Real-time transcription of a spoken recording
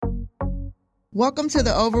Welcome to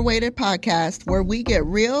the Overweighted Podcast, where we get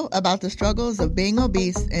real about the struggles of being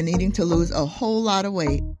obese and needing to lose a whole lot of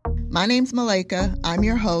weight. My name's Malika. I'm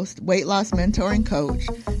your host, weight loss mentor and coach.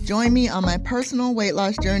 Join me on my personal weight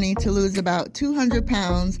loss journey to lose about 200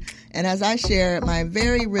 pounds, and as I share my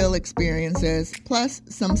very real experiences, plus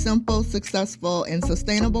some simple, successful, and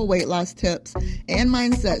sustainable weight loss tips and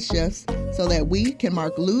mindset shifts so that we can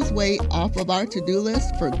mark lose weight off of our to-do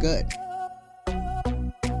list for good.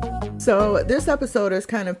 So this episode is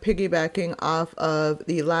kind of piggybacking off of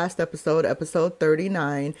the last episode, episode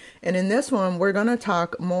 39. And in this one, we're going to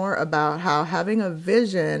talk more about how having a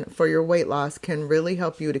vision for your weight loss can really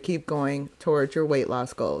help you to keep going towards your weight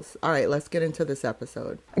loss goals. All right, let's get into this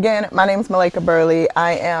episode. Again, my name is Malika Burley.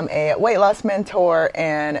 I am a weight loss mentor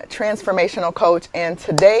and transformational coach. And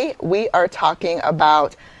today we are talking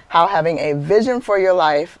about how having a vision for your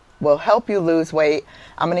life will help you lose weight.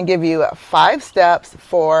 I'm going to give you 5 steps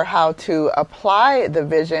for how to apply the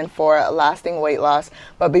vision for lasting weight loss.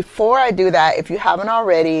 But before I do that, if you haven't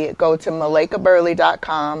already, go to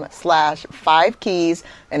malikaburley.com/5keys,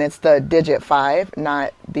 and it's the digit 5,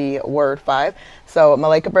 not the word 5. So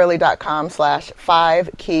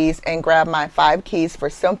malikaburley.com/5keys, and grab my 5 keys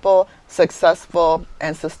for simple, successful,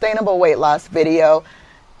 and sustainable weight loss video.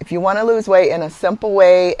 If you want to lose weight in a simple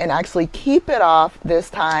way and actually keep it off this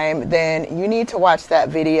time, then you need to watch that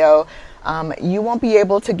video. You won't be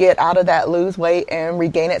able to get out of that lose weight and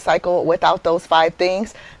regain it cycle without those 5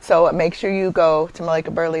 things. So make sure you go to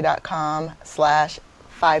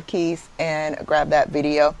malikaburley.com/5keys and grab that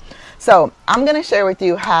video. So I'm going to share with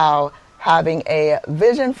you how having a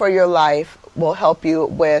vision for your life will help you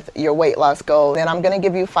with your weight loss goal. And I'm going to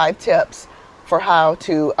give you 5 tips for how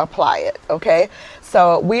to apply it. Okay.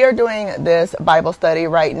 So we are doing this Bible study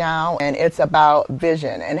right now, and it's about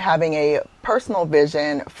vision and having a personal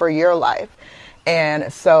vision for your life.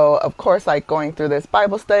 And so, of course, like going through this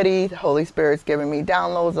Bible study, the Holy Spirit's giving me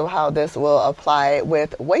downloads of how this will apply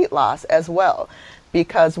with weight loss as well.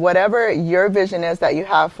 Because whatever your vision is that you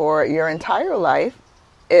have for your entire life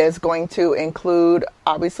is going to include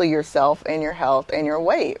obviously yourself and your health and your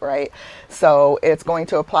weight, right? So it's going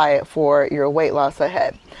to apply it for your weight loss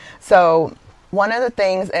ahead. So one of the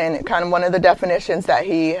things, and kind of one of the definitions that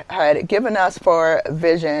he had given us for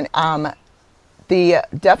vision, the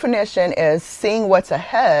definition is seeing what's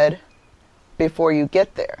ahead before you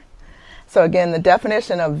get there. So again, the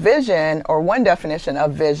definition of vision, or one definition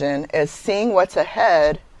of vision, is seeing what's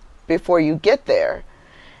ahead before you get there.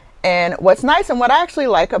 And what's nice and what I actually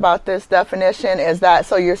like about this definition is that,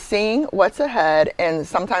 so you're seeing what's ahead, and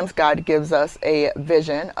sometimes God gives us a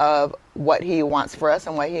vision of what he wants for us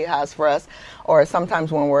and what he has for us. Or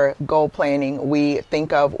sometimes when we're goal planning, we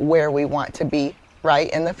think of where we want to be,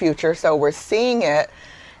 right, in the future. So we're seeing it.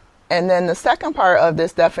 And then the second part of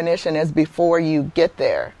this definition is before you get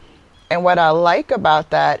there. And what I like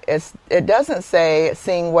about that is it doesn't say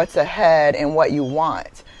seeing what's ahead and what you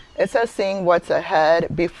want. It says seeing what's ahead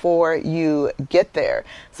before you get there.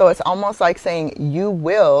 So it's almost like saying you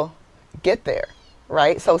will get there,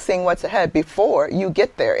 right? So seeing what's ahead before you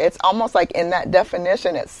get there. It's almost like in that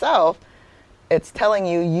definition itself, it's telling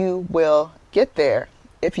you you will get there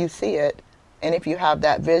if you see it and if you have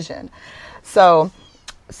that vision. So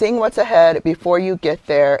seeing what's ahead before you get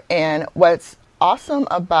there. And what's awesome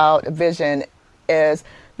about vision is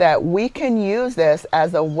that we can use this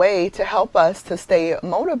as a way to help us to stay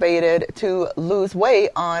motivated to lose weight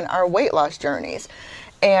on our weight loss journeys.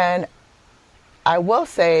 And I will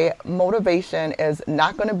say motivation is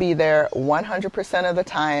not going to be there 100% of the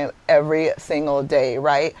time, every single day,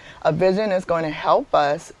 right? A vision is going to help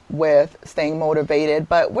us with staying motivated,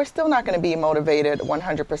 but we're still not going to be motivated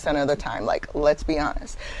 100% of the time. Like, let's be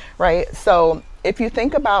honest, right? So if you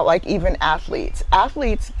think about like even athletes,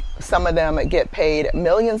 some of them get paid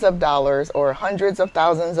millions of dollars or hundreds of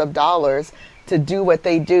thousands of dollars to do what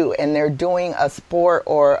they do. And they're doing a sport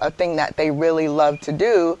or a thing that they really love to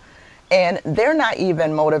do. And they're not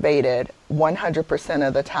even motivated 100%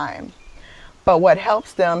 of the time. But what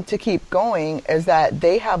helps them to keep going is that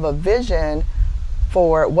they have a vision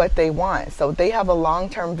for what they want. So they have a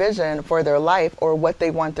long-term vision for their life or what they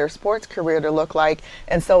want their sports career to look like.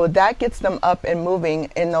 And so that gets them up and moving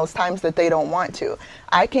in those times that they don't want to.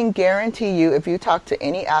 I can guarantee you, if you talk to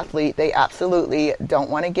any athlete, they absolutely don't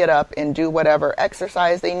want to get up and do whatever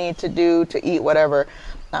exercise they need to do, to eat whatever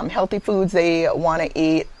healthy foods they want to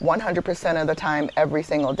eat 100% of the time, every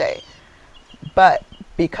single day. But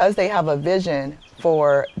because they have a vision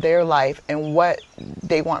for their life and what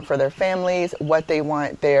they want for their families, what they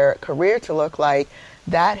want their career to look like,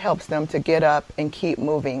 that helps them to get up and keep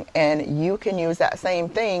moving. And you can use that same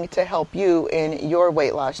thing to help you in your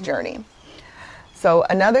weight loss journey. So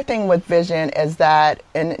another thing with vision is that,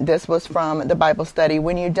 and this was from the Bible study,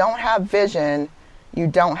 when you don't have vision, you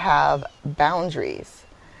don't have boundaries.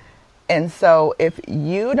 And so if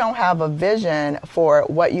you don't have a vision for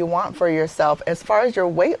what you want for yourself as far as your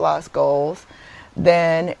weight loss goals,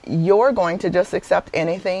 then you're going to just accept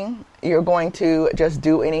anything. You're going to just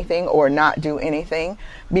do anything or not do anything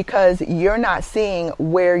because you're not seeing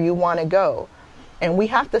where you want to go. And we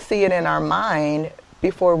have to see it in our mind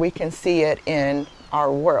before we can see it in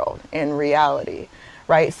our world, in reality,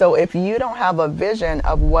 right? So if you don't have a vision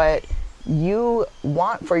of what you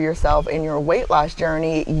want for yourself in your weight loss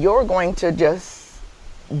journey, you're going to just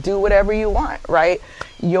do whatever you want, right?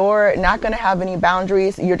 You're not going to have any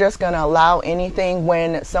boundaries. You're just going to allow anything.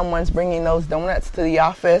 When someone's bringing those donuts to the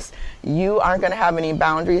office, you aren't going to have any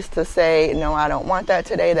boundaries to say, no, I don't want that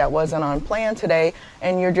today. That wasn't on plan today.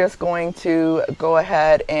 And you're just going to go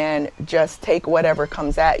ahead and just take whatever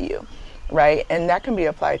comes at you, right? And that can be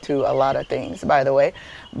applied to a lot of things, by the way.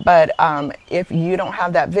 But if you don't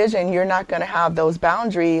have that vision, you're not going to have those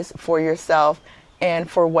boundaries for yourself and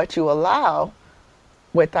for what you allow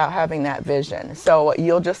without having that vision. So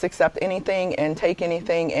you'll just accept anything and take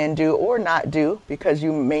anything and do or not do, because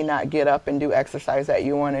you may not get up and do exercise that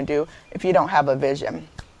you want to do if you don't have a vision.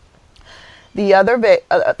 The other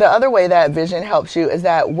way that vision helps you is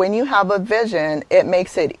that when you have a vision, it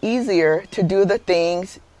makes it easier to do the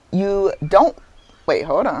things you don't. Wait,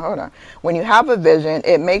 hold on. When you have a vision,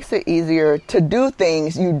 it makes it easier to do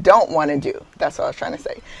things you don't want to do. That's what I was trying to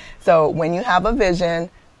say. So when you have a vision,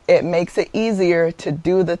 it makes it easier to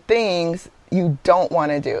do the things you don't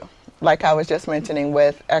want to do. Like I was just mentioning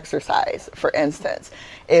with exercise, for instance.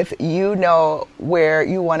 If you know where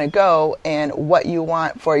you want to go and what you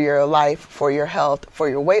want for your life, for your health, for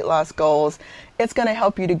your weight loss goals, it's going to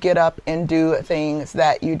help you to get up and do things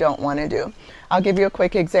that you don't want to do. I'll give you a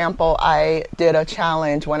quick example. I did a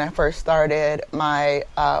challenge when I first started my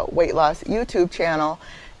weight loss YouTube channel,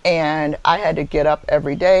 and I had to get up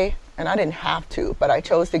every day. And I didn't have to, but I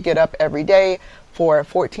chose to get up every day for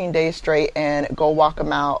 14 days straight and go walk a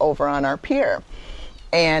mile over on our pier.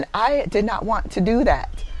 And I did not want to do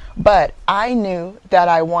that, but I knew that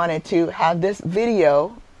I wanted to have this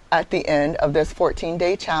video at the end of this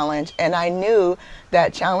 14-day challenge. And I knew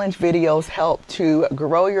that challenge videos help to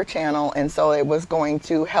grow your channel. And so it was going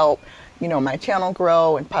to help, my channel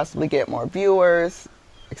grow and possibly get more viewers,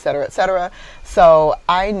 et cetera, et cetera. So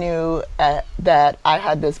I knew that I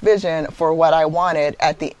had this vision for what I wanted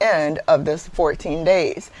at the end of this 14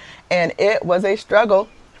 days. And it was a struggle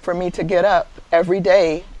for me to get up every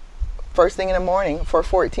day, first thing in the morning, for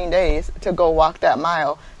 14 days to go walk that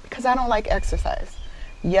mile, because I don't like exercise.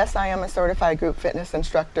 Yes, I am a certified group fitness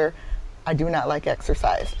instructor. I do not like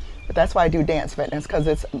exercise. But that's why I do dance fitness, because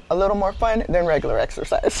it's a little more fun than regular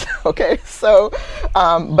exercise. Okay, so,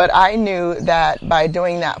 but I knew that by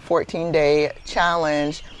doing that 14-day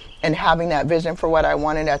challenge and having that vision for what I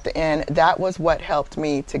wanted at the end, that was what helped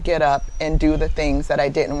me to get up and do the things that I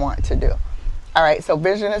didn't want to do. All right, so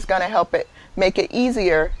vision is going to help it make it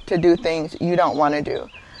easier to do things you don't want to do.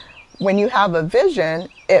 When you have a vision,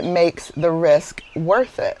 it makes the risk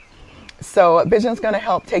worth it. So vision is going to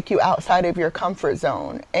help take you outside of your comfort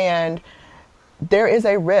zone. And there is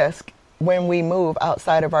a risk when we move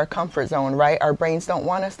outside of our comfort zone, right? Our brains don't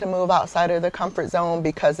want us to move outside of the comfort zone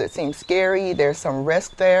because it seems scary. There's some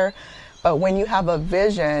risk there. But when you have a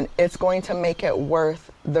vision, it's going to make it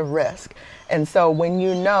worth the risk. And so when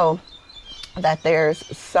you know that there's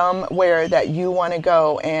somewhere that you want to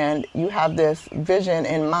go and you have this vision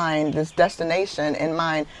in mind, this destination in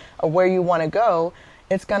mind of where you want to go,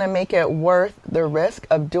 it's going to make it worth the risk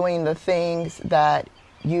of doing the things that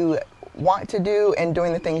you want to do and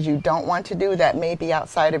doing the things you don't want to do that may be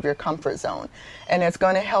outside of your comfort zone. And it's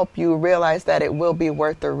going to help you realize that it will be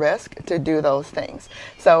worth the risk to do those things.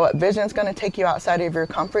 So vision is going to take you outside of your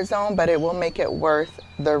comfort zone, but it will make it worth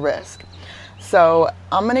the risk. So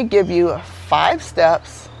I'm going to give you 5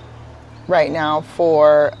 steps right now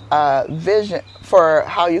for vision, for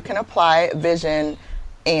how you can apply vision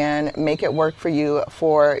and make it work for you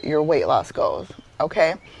for your weight loss goals.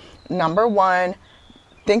 Okay. Number 1,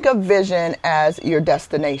 think of vision as your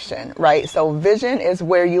destination, right? So vision is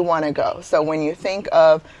where you want to go. So when you think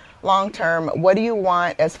of long term, what do you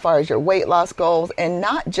want as far as your weight loss goals, and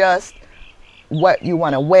not just what you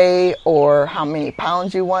want to weigh or how many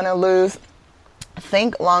pounds you want to lose.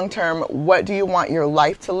 Think long term, what do you want your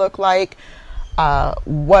life to look like?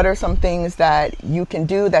 What are some things that you can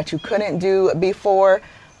do that you couldn't do before,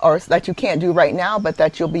 or that you can't do right now, but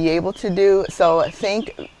that you'll be able to do? So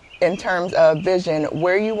think in terms of vision,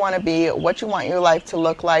 where you want to be, what you want your life to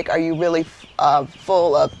look like. Are you really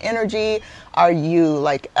full of energy? Are you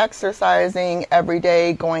like exercising every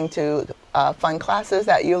day, going to fun classes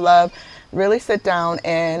that you love? Really sit down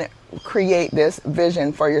and create this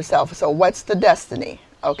vision for yourself. So what's the destiny?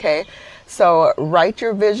 Okay, so write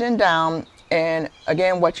your vision down. And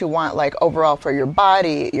again, what you want like overall for your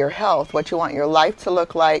body, your health, what you want your life to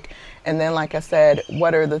look like. And then, like I said,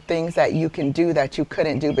 what are the things that you can do that you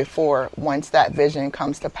couldn't do before once that vision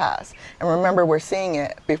comes to pass? And remember, we're seeing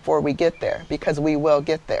it before we get there, because we will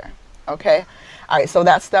get there. Okay. All right. So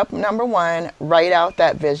that's step number one. Write out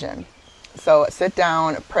that vision. So sit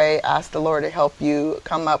down, pray, ask the Lord to help you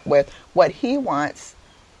come up with what He wants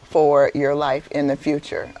for your life in the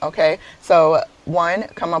future. Okay. So 1,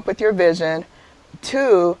 come up with your vision.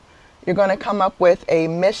 2, you're going to come up with a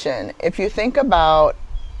mission. If you think about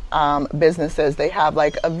businesses, they have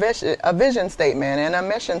like a vision statement and a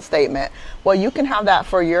mission statement. Well, you can have that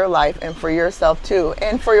for your life and for yourself too,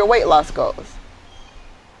 and for your weight loss goals.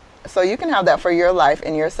 So you can have that for your life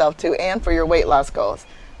and yourself too, and for your weight loss goals.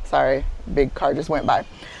 Sorry, big car just went by.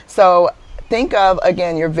 So think of,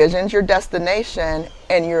 again, your vision's your destination,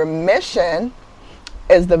 and your mission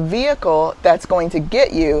is the vehicle that's going to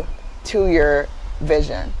get you to your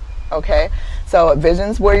vision. Okay, so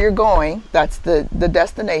vision's where you're going, that's the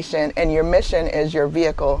destination, and your mission is your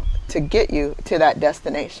vehicle to get you to that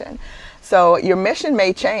destination. So your mission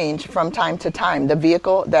may change from time to time. The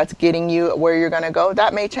vehicle that's getting you where you're going to go,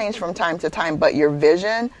 that may change from time to time, but your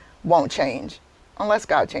vision won't change unless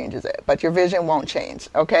God changes it. But your vision won't change,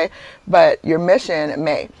 okay? But your mission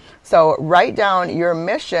may. So write down your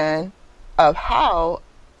mission of how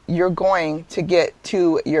you're going to get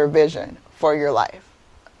to your vision for your life.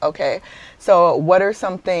 Okay, so what are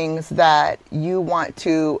some things that you want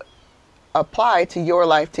to apply to your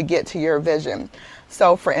life to get to your vision?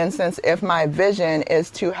 So for instance, if my vision is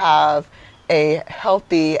to have a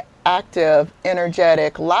healthy, active,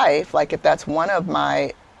 energetic life, like if that's one of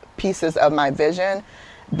my pieces of my vision,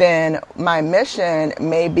 then my mission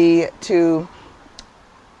may be to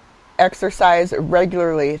exercise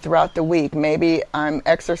regularly throughout the week. Maybe I'm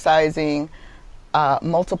exercising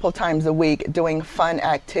multiple times a week, doing fun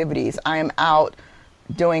activities. I am out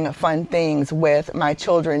doing fun things with my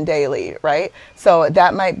children daily, right? So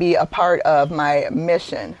that might be a part of my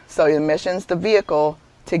mission. So your mission's the vehicle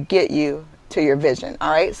to get you to your vision.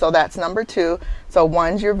 All right. So that's number 2. So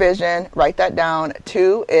 1's your vision. Write that down.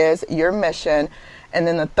 2 is your mission. And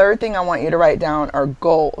then the third thing I want you to write down are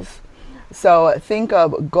goals. So think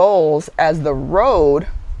of goals as the road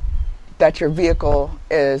that your vehicle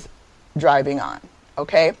is driving on.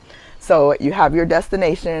 Okay, so you have your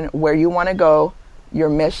destination, where you want to go. Your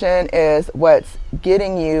mission is what's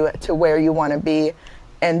getting you to where you want to be,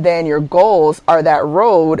 and then your goals are that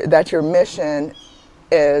road that your mission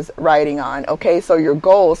is riding on. Okay, so your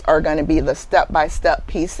goals are going to be the step-by-step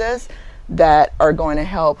pieces that are going to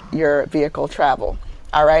help your vehicle travel.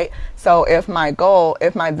 All right, so if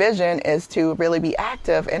my vision is to really be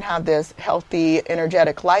active and have this healthy,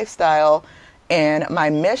 energetic lifestyle, and my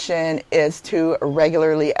mission is to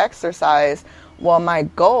regularly exercise, well, my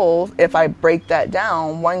goal, if I break that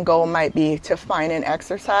down, one goal might be to find an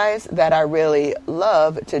exercise that I really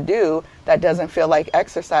love to do that doesn't feel like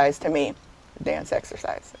exercise to me, dance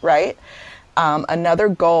exercise, right? Another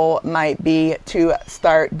goal might be to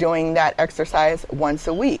start doing that exercise once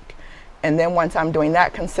a week. And then once I'm doing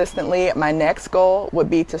that consistently, my next goal would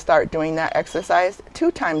be to start doing that exercise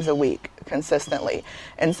 2 times a week consistently.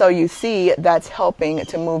 And so you see, that's helping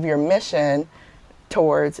to move your mission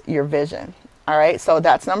towards your vision. All right, so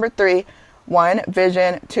that's number 3. 1,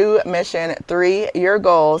 vision. 2, mission. 3, your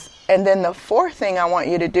goals. And then the 4th thing I want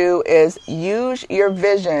you to do is use your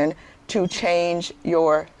vision to change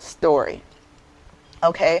your story.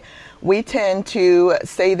 Okay, we tend to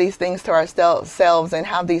say these things to ourselves and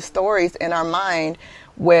have these stories in our mind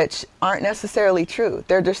which aren't necessarily true.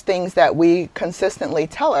 They're just things that we consistently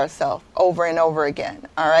tell ourselves over and over again.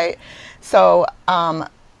 All right, so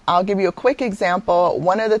I'll give you a quick example.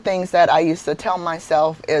 One of the things that I used to tell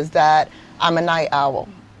myself is that I'm a night owl.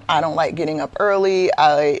 I don't like getting up early.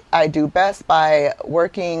 I do best by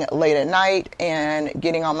working late at night and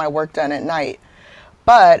getting all my work done at night.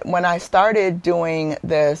 But when I started doing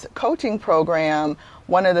this coaching program,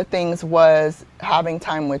 one of the things was having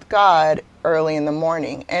time with God early in the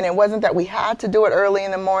morning. And it wasn't that we had to do it early in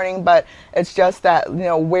the morning, but it's just that,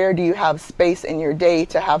 where do you have space in your day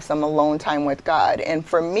to have some alone time with God? And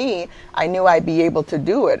for me, I knew I'd be able to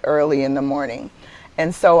do it early in the morning.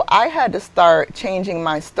 And so I had to start changing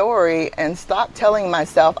my story and stop telling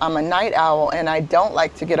myself I'm a night owl and I don't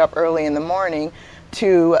like to get up early in the morning,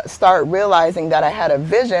 to start realizing that I had a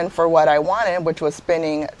vision for what I wanted, which was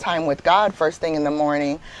spending time with God first thing in the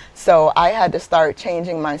morning. So I had to start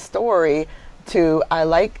changing my story to, I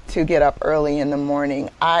like to get up early in the morning.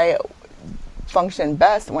 I function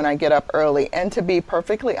best when I get up early. And to be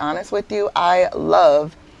perfectly honest with you, I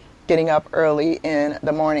love getting up early in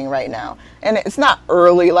the morning right now. And it's not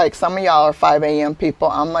early like some of y'all are 5 a.m. people.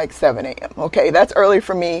 I'm like 7 a.m. Okay, that's early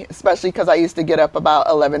for me, especially because I used to get up about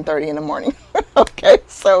 11:30 in the morning. Okay,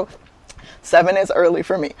 so 7 is early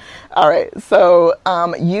for me. All right, so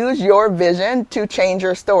use your vision to change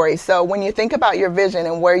your story. So when you think about your vision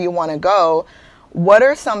and where you want to go, what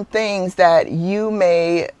are some things that you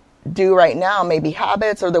may do right now, maybe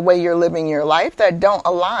habits or the way you're living your life that don't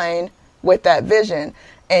align with that vision?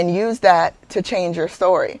 And use that to change your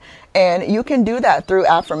story. And you can do that through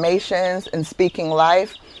affirmations and speaking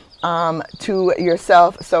life to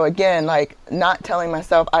yourself. So again, like not telling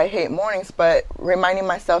myself I hate mornings, but reminding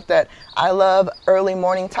myself that I love early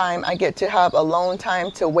morning time. I get to have alone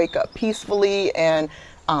time to wake up peacefully and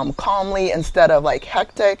calmly instead of like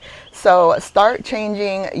hectic. So start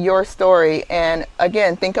changing your story. And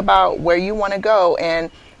again, think about where you want to go and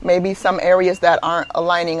maybe some areas that aren't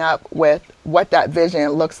aligning up with what that vision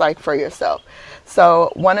looks like for yourself.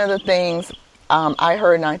 So one of the things I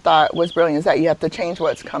heard and I thought was brilliant is that you have to change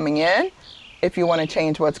what's coming in if you want to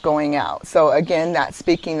change what's going out. So again, that's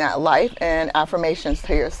speaking that life and affirmations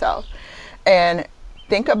to yourself. And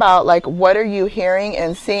think about like, what are you hearing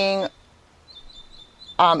and seeing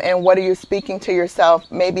and what are you speaking to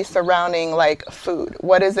yourself, maybe surrounding like food?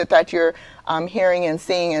 What is it that you're hearing and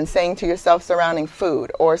seeing and saying to yourself surrounding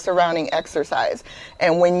food or surrounding exercise?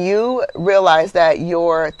 And when you realize that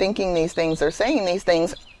you're thinking these things or saying these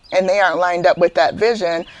things and they aren't lined up with that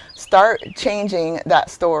vision, start changing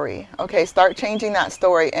that story. Okay, start changing that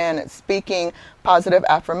story and speaking positive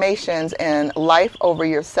affirmations and life over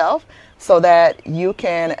yourself so that you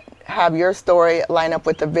can have your story line up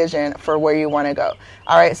with the vision for where you want to go.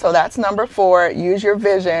 All right, so that's number 4. Use your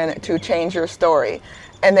vision to change your story.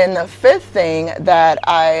 And then the 5th thing that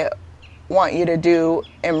I want you to do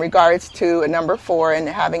in regards to number 4 and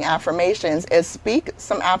having affirmations is speak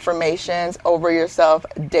some affirmations over yourself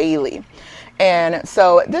daily. And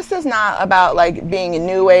so this is not about like being a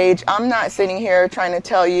new age. I'm not sitting here trying to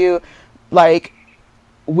tell you like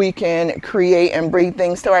we can create and breathe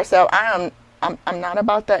things to ourselves. I'm not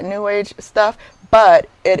about that new age stuff, but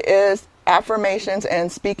it is affirmations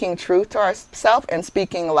and speaking truth to ourselves and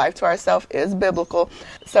speaking life to ourselves is biblical.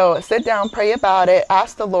 So sit down, pray about it,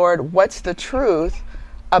 ask the Lord, what's the truth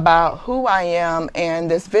about who I am and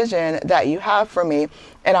this vision that you have for me?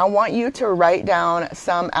 And I want you to write down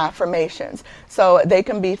some affirmations. So they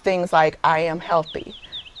can be things like, I am healthy,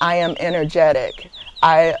 I am energetic,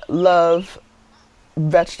 I love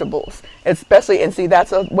vegetables, especially, and see,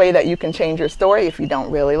 that's a way that you can change your story. If you don't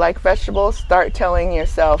really like vegetables, start telling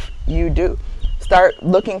yourself you do. Start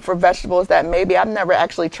looking for vegetables that maybe I've never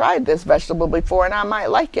actually tried this vegetable before and I might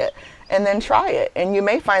like it, and then try it. And you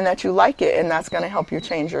may find that you like it, and that's going to help you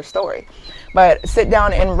change your story. But sit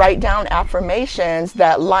down and write down affirmations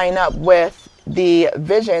that line up with the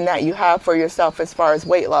vision that you have for yourself as far as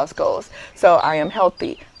weight loss goes. So I am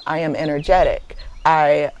healthy, I am energetic,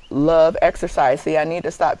 I love exercise. See, I need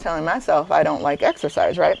to stop telling myself I don't like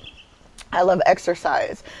exercise, right? I love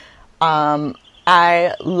exercise.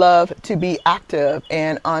 I love to be active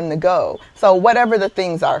and on the go. So whatever the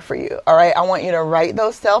things are for you, all right, I want you to write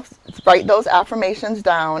those affirmations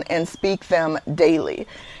down and speak them daily.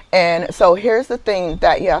 And so here's the thing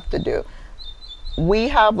that you have to do. We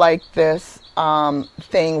have like this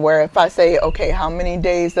thing where if I say, okay, how many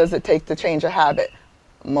days does it take to change a habit?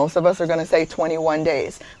 Most of us are going to say 21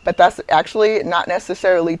 days, but that's actually not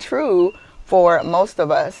necessarily true for most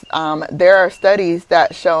of us. There are studies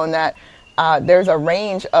that show that there's a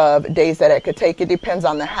range of days that it could take. It depends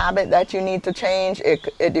on the habit that you need to change.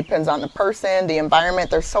 It depends on the person, the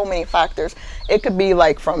environment. There's so many factors. It could be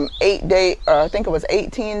like from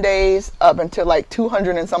 18 days up until like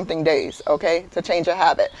 200 and something days, okay, to change a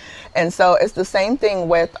habit. And so it's the same thing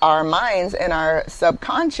with our minds and our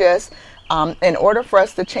subconscious. In order for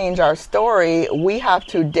us to change our story, we have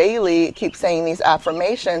to daily keep saying these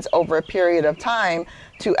affirmations over a period of time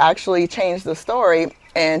to actually change the story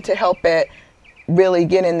and to help it really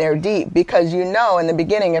get in there deep. Because you know, in the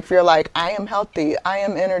beginning, if you're like, I am healthy, I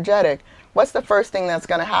am energetic, what's the first thing that's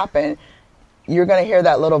going to happen? You're going to hear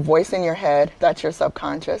that little voice in your head. That's your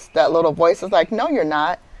subconscious. That little voice is like, no, you're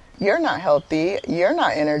not. You're not healthy. You're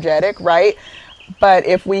not energetic, right? But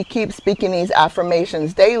if we keep speaking these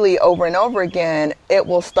affirmations daily over and over again, it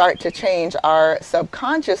will start to change our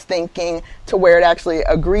subconscious thinking to where it actually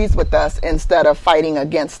agrees with us instead of fighting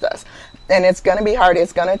against us. And it's going to be hard.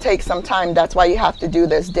 It's going to take some time. That's why you have to do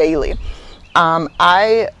this daily. So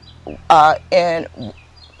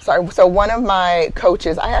one of my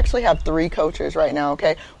coaches, I actually have 3 coaches right now,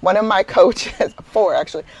 okay? One of my coaches, 4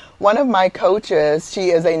 actually. One of my coaches,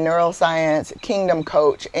 she is a neuroscience kingdom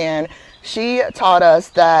coach, and she taught us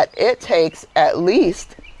that it takes at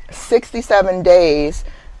least 67 days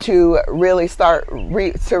to really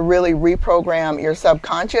reprogram your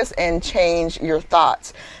subconscious and change your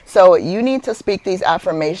thoughts. So you need to speak these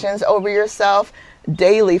affirmations over yourself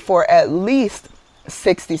daily for at least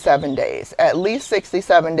 67 days. At least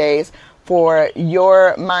 67 days for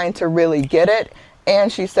your mind to really get it.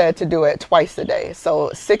 And she said to do it twice a day.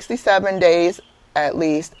 So 67 days, at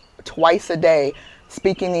least twice a day,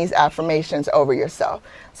 speaking these affirmations over yourself.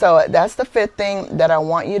 So that's the 5th thing that I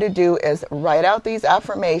want you to do, is write out these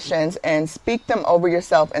affirmations and speak them over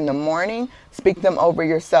yourself in the morning. Speak them over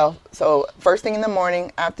yourself. So first thing in the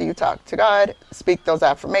morning, after you talk to God, speak those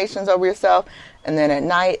affirmations over yourself. And then at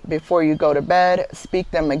night, before you go to bed, speak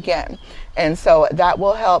them again. And so that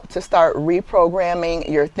will help to start reprogramming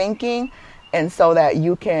your thinking, and so that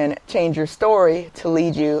you can change your story to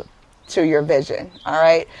lead you to your vision. All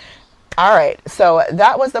right. So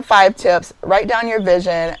that was the 5 tips. Write down your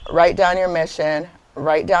vision, write down your mission,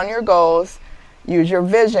 write down your goals, use your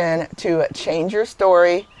vision to change your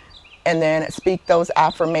story, and then speak those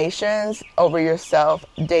affirmations over yourself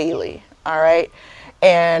daily. All right.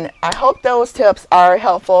 And I hope those tips are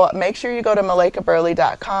helpful. Make sure you go to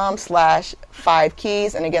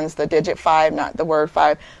malaikaburley.com/5keys. And again, it's the digit 5, not the word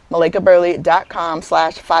 5.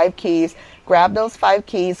 malaikaburley.com/5keys. Grab those 5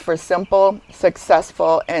 keys for simple,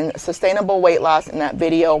 successful, and sustainable weight loss in that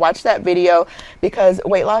video. Watch that video, because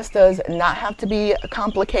weight loss does not have to be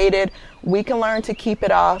complicated. We can learn to keep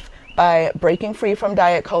it off by breaking free from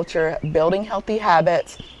diet culture, building healthy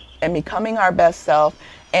habits, and becoming our best self.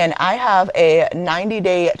 And I have a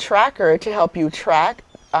 90-day tracker to help you track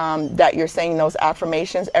that you're saying those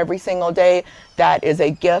affirmations every single day. That is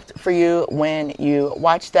a gift for you when you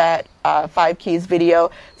watch that 5 keys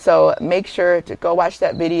video. So make sure to go watch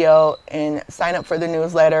that video and sign up for the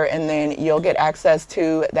newsletter, and then you'll get access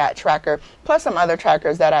to that tracker, plus some other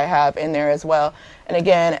trackers that I have in there as well. And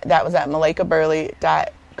again, that was at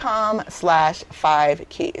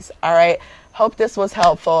malaikaburley.com/5keys. All right. Hope this was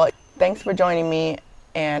helpful. Thanks for joining me,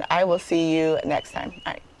 and I will see you next time.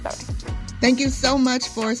 All right. Bye. Thank you so much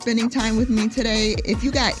for spending time with me today. If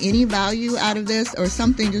you got any value out of this, or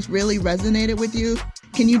something just really resonated with you,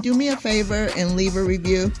 can you do me a favor and leave a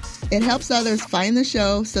review? It helps others find the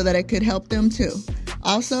show so that it could help them too.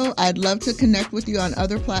 Also, I'd love to connect with you on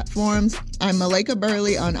other platforms. I'm Malaika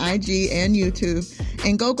Burley on IG and YouTube.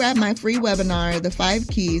 And go grab my free webinar, The 5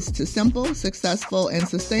 Keys to Simple, Successful, and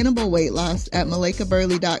Sustainable Weight Loss, at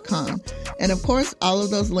malaikaburley.com. And of course, all of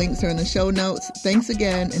those links are in the show notes. Thanks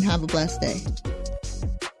again, and have a blessed day.